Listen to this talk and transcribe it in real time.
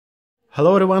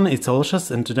Hello everyone, it's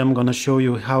Olshas and today I'm gonna show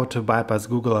you how to bypass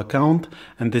Google account,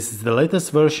 and this is the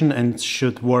latest version and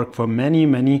should work for many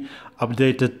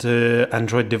updated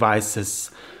Android devices.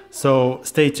 So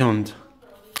stay tuned.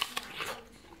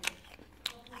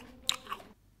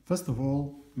 First of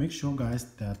all, make sure guys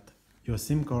that your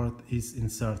SIM card is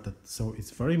inserted. So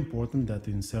it's very important that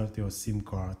you insert your SIM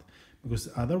card, because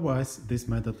otherwise this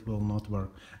method will not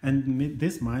work, and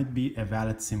this might be a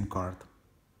valid SIM card.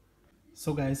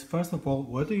 So guys, first of all,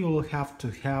 what you will have to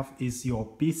have is your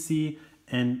PC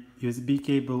and USB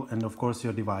cable and of course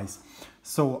your device.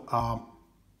 So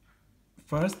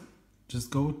first just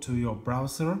go to your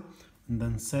browser and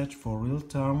then search for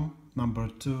Realterm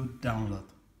 #2 download.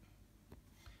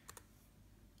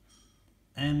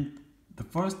 And the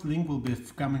first link will be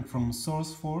coming from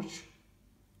SourceForge,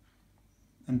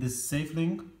 and this is safe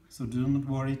link, so do not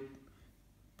worry,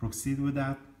 proceed with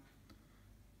that.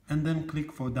 And then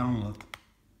click for download.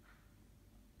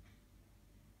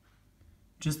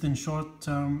 Just in short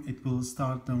term it will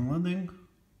start downloading,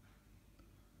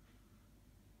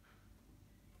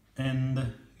 and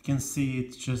you can see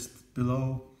it's just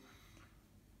below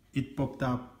it popped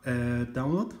up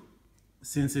download.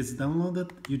 Since it's downloaded,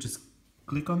 you just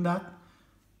click on that,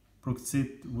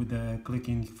 proceed with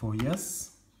clicking for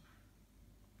yes,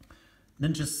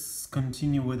 then just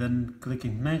continue with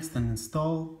clicking next and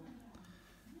install,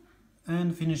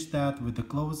 and finish that with the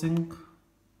closing.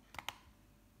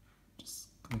 Just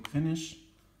click finish.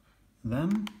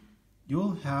 Then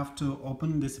you'll have to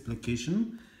open this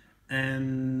application,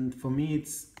 and for me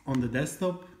it's on the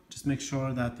desktop. Just make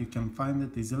sure that you can find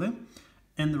it easily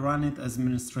and run it as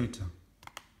administrator.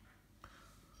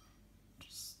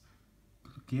 Just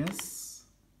click yes.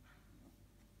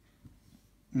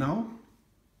 Now,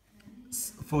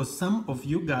 for some of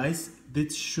you guys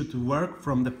this should work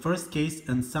from the first case,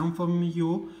 and some from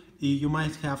you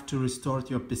might have to restore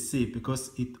your PC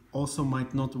because it also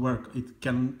might not work. It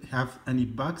can have any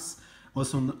bugs,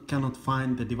 also cannot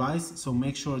find the device. So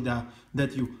make sure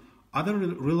that you either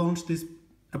relaunch this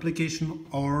application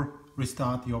or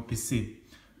restart your PC.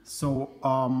 So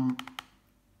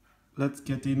let's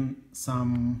get in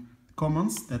some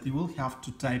commands that you will have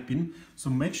to type in. So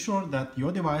make sure that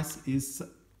your device is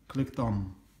clicked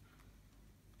on,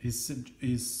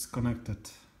 is connected.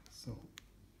 So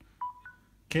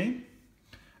okay,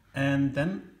 and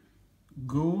then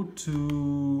go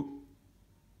to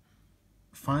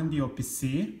find your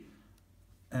PC,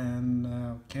 and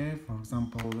okay, for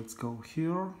example, let's go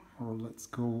here, or let's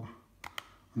go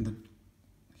on the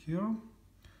here,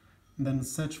 and then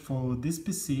search for this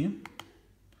PC,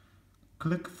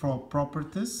 click for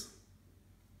properties,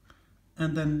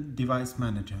 and then device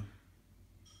manager.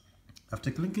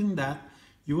 After clicking that,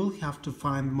 you will have to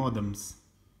find modems.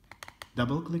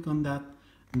 Double click on that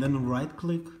and then right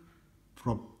click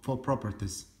for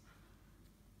properties.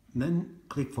 Then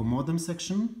click for modem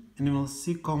section, and you will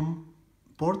see COM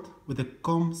port with a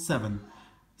COM7.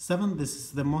 7, this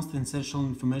is the most essential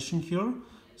information here.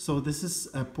 So this is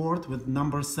a port with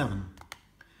number 7.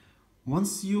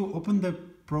 Once you open the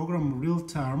program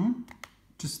Realterm,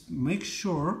 just make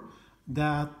sure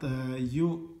that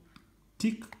you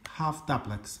tick half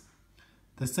duplex.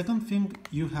 The second thing,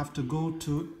 you have to go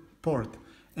to port,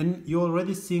 and you're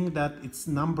already seeing that it's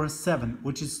number 7,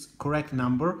 which is correct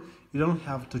number. You don't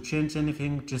have to change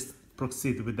anything, just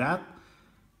proceed with that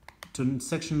to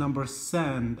section number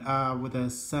send with a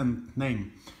send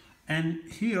name. And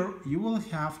here you will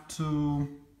have to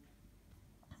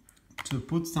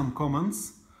put some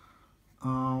commands.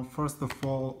 First of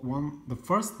all, the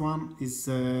first one is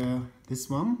this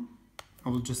one. I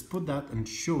will just put that and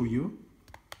show you.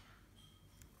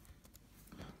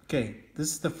 Okay,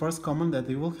 this is the first command that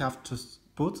you will have to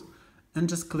put, and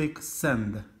just click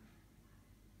send.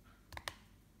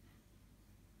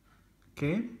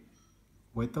 Okay,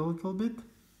 wait a little bit,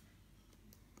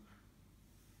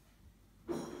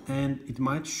 and it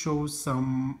might show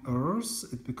some errors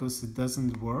because it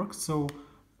doesn't work. So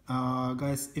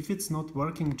guys, if it's not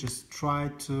working, just try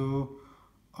to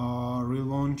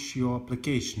relaunch your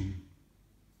application,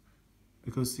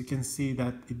 because you can see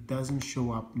that it doesn't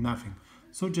show up nothing.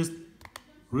 So just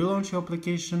relaunch your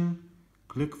application,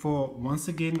 click for, once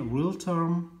again,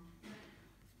 Realterm,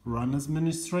 run as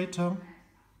administrator.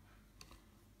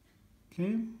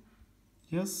 Okay,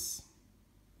 yes.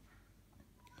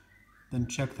 Then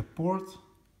check the port,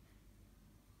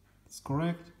 it's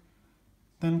correct.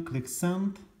 Then click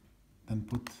send, then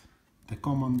put the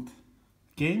command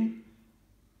again.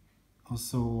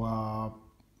 Also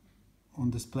on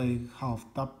display half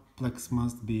duplex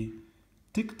must be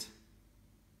ticked,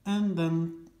 and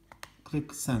then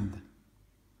click send.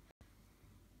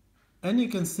 And you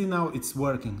can see now it's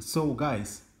working. So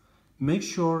guys, make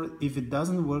sure if it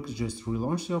doesn't work, just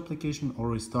relaunch your application or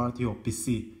restart your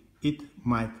PC. It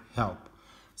might help.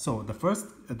 So the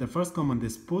first command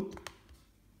is put.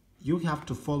 You have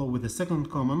to follow with the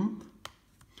second command,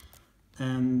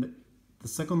 and the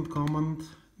second command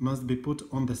must be put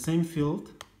on the same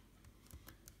field.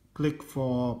 Click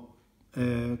for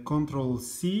Ctrl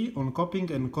C on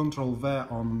copying and Ctrl V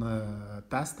on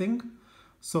pasting.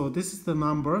 So this is the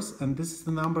numbers, and this is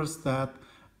the numbers that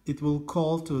it will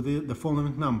call to the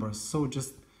following numbers. So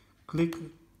just click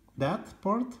that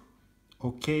part,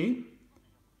 OK.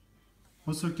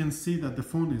 Also you can see that the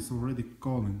phone is already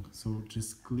calling, so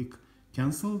just click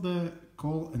cancel the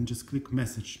call and just click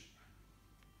message.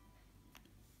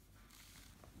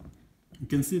 You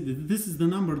can see that this is the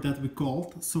number that we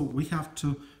called, so we have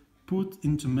to put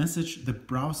into message the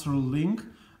browser link,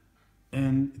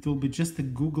 and it will be just a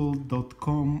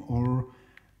google.com or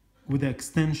with the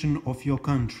extension of your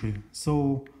country.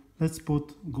 So let's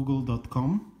put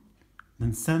google.com,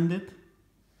 then send it.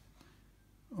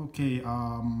 Okay,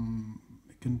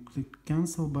 you can click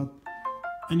cancel, but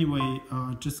anyway,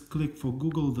 just click for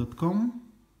google.com.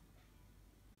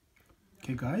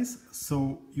 Okay guys,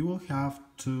 so you will have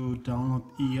to download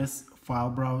ES file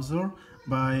browser,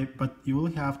 but you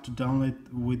will have to download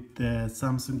with the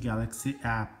Samsung Galaxy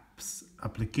Apps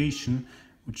application,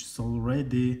 which is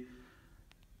already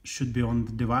should be on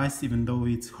the device, even though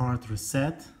it's hard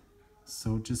reset.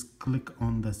 So just click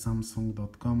on the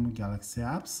samsung.com Galaxy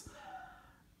Apps,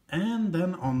 and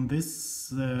then on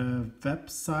this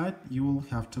website you will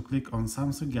have to click on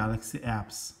Samsung Galaxy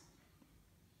Apps.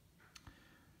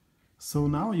 So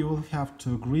now you will have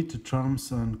to agree to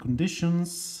terms and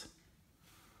conditions,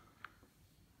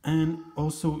 and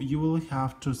also you will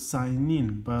have to sign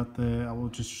in, but I will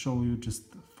just show you. Just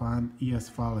find ES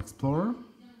File Explorer,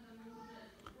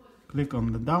 click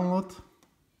on the download,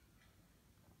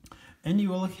 and you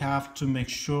will have to make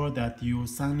sure that you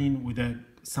sign in with a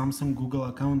Samsung Google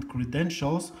account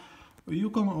credentials. You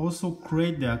can also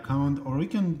create the account, or you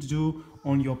can do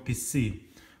on your PC.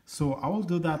 So I will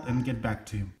do that and get back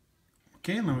to you.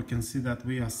 Okay, now we can see that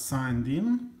we are signed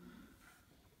in.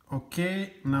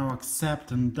 Okay, now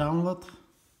accept and download.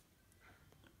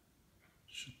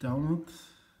 Should download.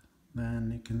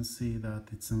 Then you can see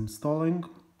that it's installing,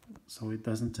 so it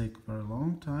doesn't take a very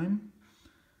long time.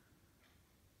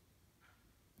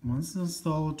 Once it's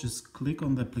installed, just click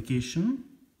on the application,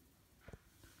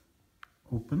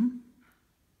 open,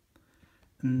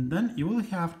 and then you will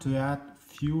have to add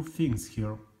few things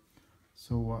here.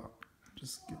 So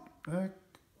just get back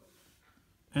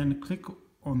and click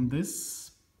on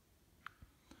this,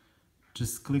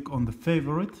 just click on the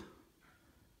favorite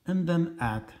and then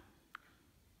add.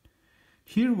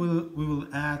 Here we will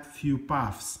add few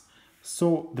paths.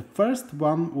 So the first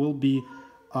one will be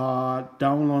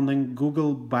downloading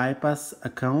Google bypass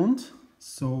account.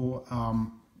 So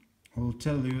I will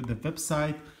tell you the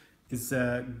website is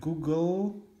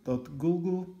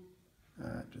google.google,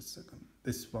 just a second,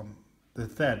 this one, the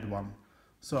third one.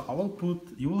 So I will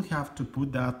put, you will have to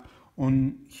put that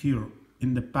on here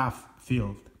in the path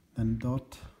field, then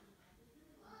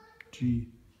 .gl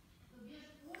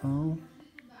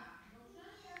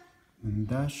and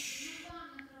dash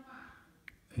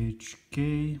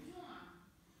hk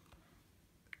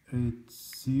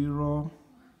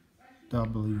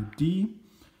 80wd,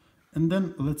 and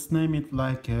then let's name it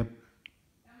like a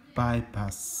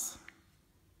bypass.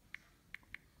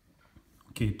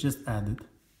 Okay, just add it.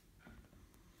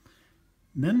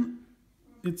 Then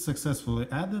it's successfully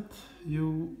added.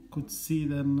 You could see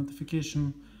the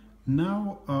notification.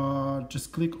 Now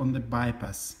just click on the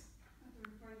bypass.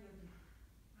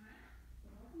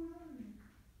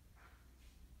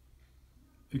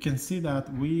 You can see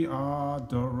that we are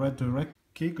redirected.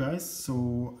 Okay guys,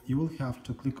 so you will have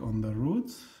to click on the root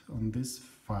on this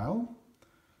file,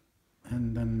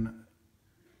 and then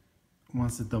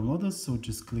once it downloaded, so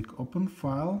just click open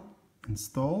file,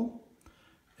 install,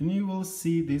 and you will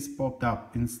see this popped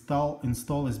up. Install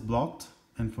is blocked,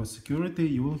 and for security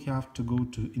you will have to go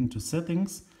into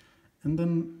settings and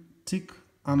then tick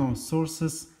unknown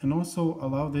sources, and also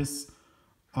allow this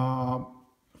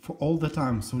for all the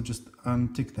time, so just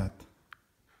untick that.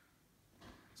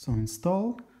 So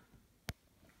install.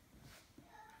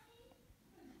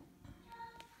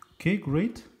 Okay,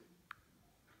 great.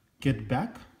 Get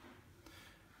back.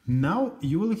 Now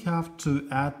you will have to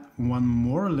add one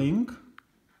more link,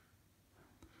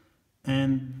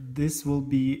 and this will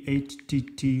be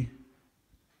HTTP,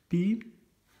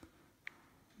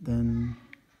 then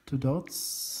 2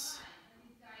 dots,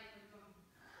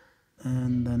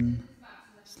 and then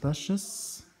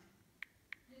slashes,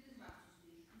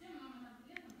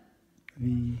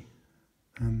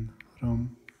 vnrom.net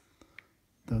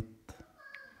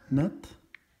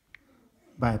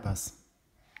bypass.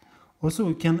 Also,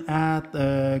 we can add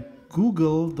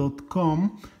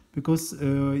google.com because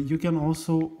you can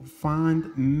also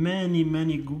find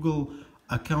many Google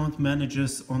account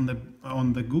managers on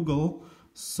the Google.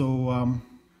 So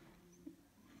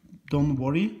don't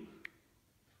worry,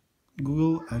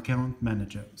 Google account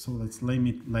manager. So let's name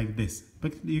it like this.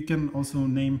 But you can also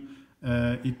name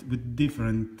it with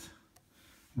different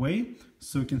way.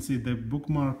 So you can see the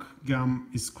bookmark gum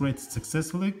is created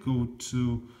successfully. Go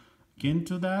to again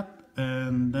to that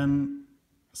and then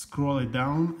scroll it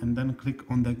down and then click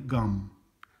on the gum.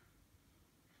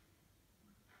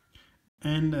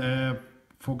 And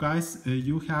for guys,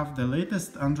 you have the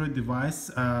latest Android device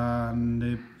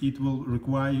and it will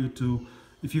require you to,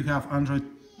 if you have Android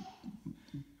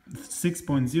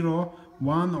 6.0,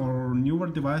 1 or newer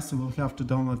device, you will have to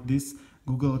download this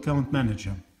Google Account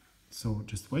Manager. So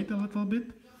just wait a little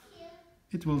bit.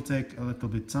 It will take a little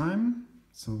bit time,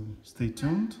 so stay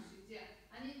tuned.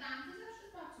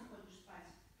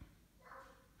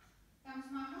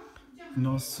 And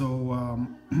also,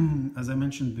 as I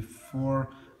mentioned before,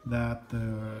 that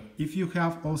if you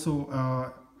have also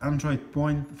Android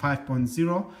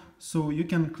 5.0, so you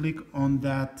can click on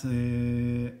that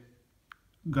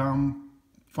GUM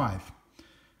 5.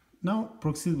 Now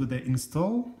proceed with the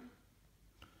install.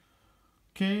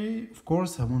 Okay, of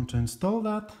course I want to install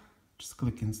that. Just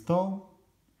click install.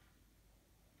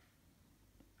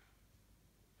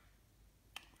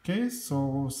 Okay,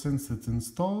 so since it's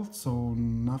installed, so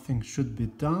nothing should be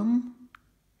done.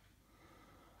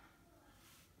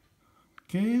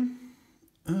 Okay,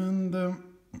 and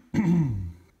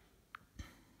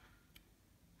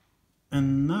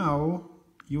and now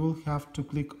you will have to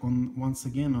click on once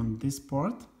again on this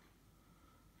part,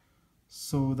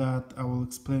 so that I will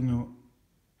explain you.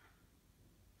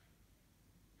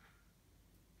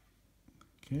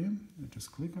 Okay, you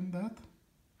just click on that.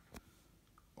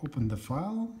 Open the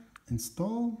file,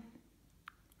 install,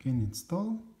 again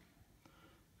install,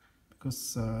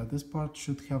 because this part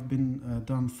should have been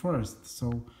done first.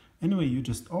 So anyway, you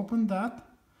just open that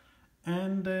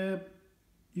and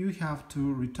you have to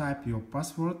retype your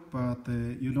password, but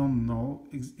you don't know,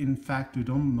 in fact you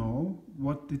don't know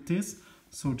what it is.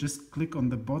 So just click on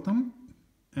the bottom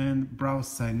and browse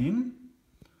sign in,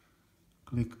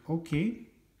 click OK.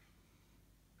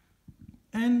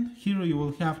 And here you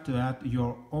will have to add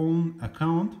your own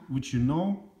account, which you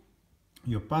know,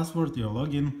 your password, your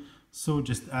login. So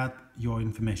just add your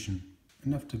information.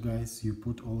 And after guys you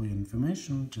put all your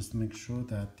information, just make sure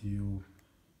that you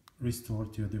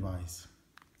restored your device.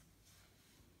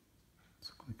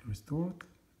 So click restore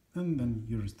and then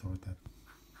you restore that.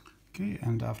 Okay,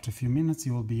 and after a few minutes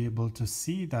you will be able to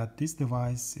see that this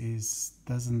device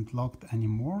doesn't locked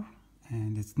anymore,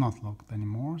 and it's not locked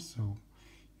anymore. So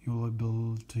you will be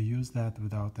able to use that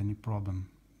without any problem.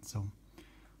 So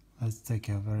let's take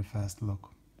a very fast look.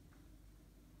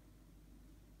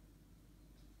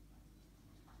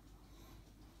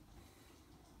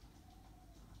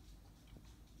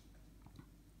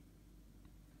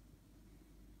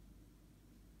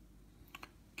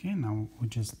 Okay, now we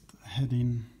just head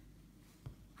in.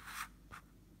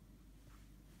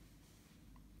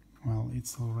 Well,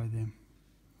 it's already,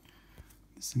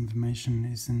 this information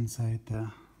is inside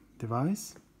the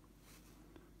device.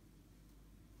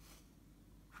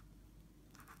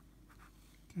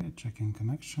 Okay, checking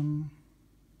connection.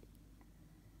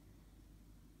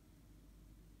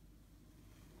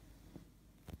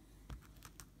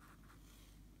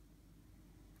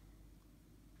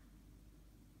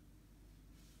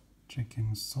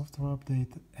 Checking software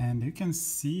update, and you can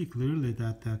see clearly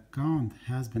that the account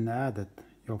has been added.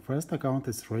 Your first account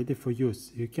is ready for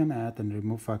use. You can add and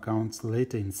remove accounts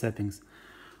later in settings.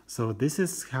 So this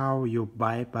is how you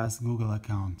bypass Google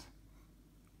account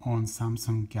on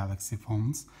Samsung Galaxy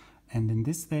phones, and in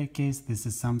this case this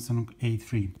is Samsung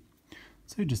A3.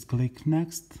 So you just click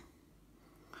next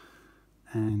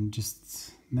and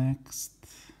just next,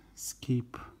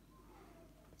 skip,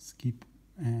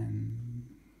 and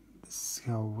this is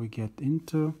how we get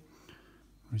into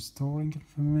restoring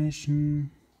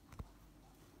information.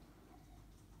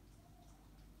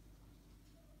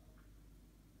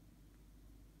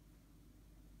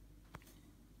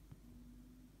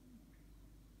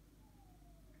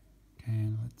 Okay,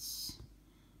 let's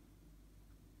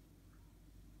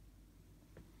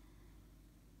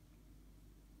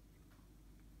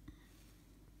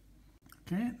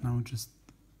okay, now just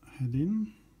head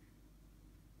in.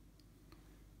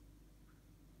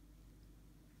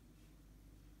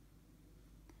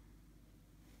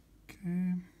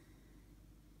 Okay,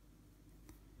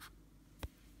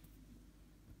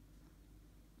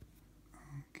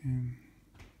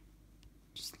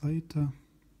 later.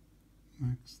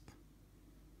 Next.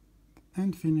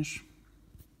 And finish.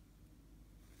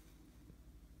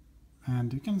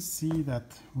 And you can see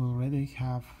that we already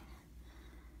have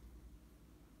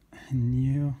a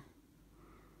new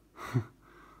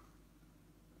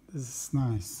this is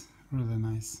nice, really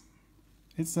nice.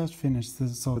 It's just finished.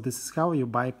 So this is how you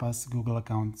bypass Google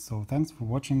account. So thanks for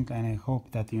watching, and I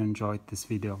hope that you enjoyed this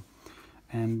video.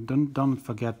 And don't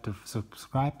forget to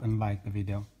subscribe and like the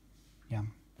video. Yeah,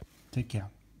 take care.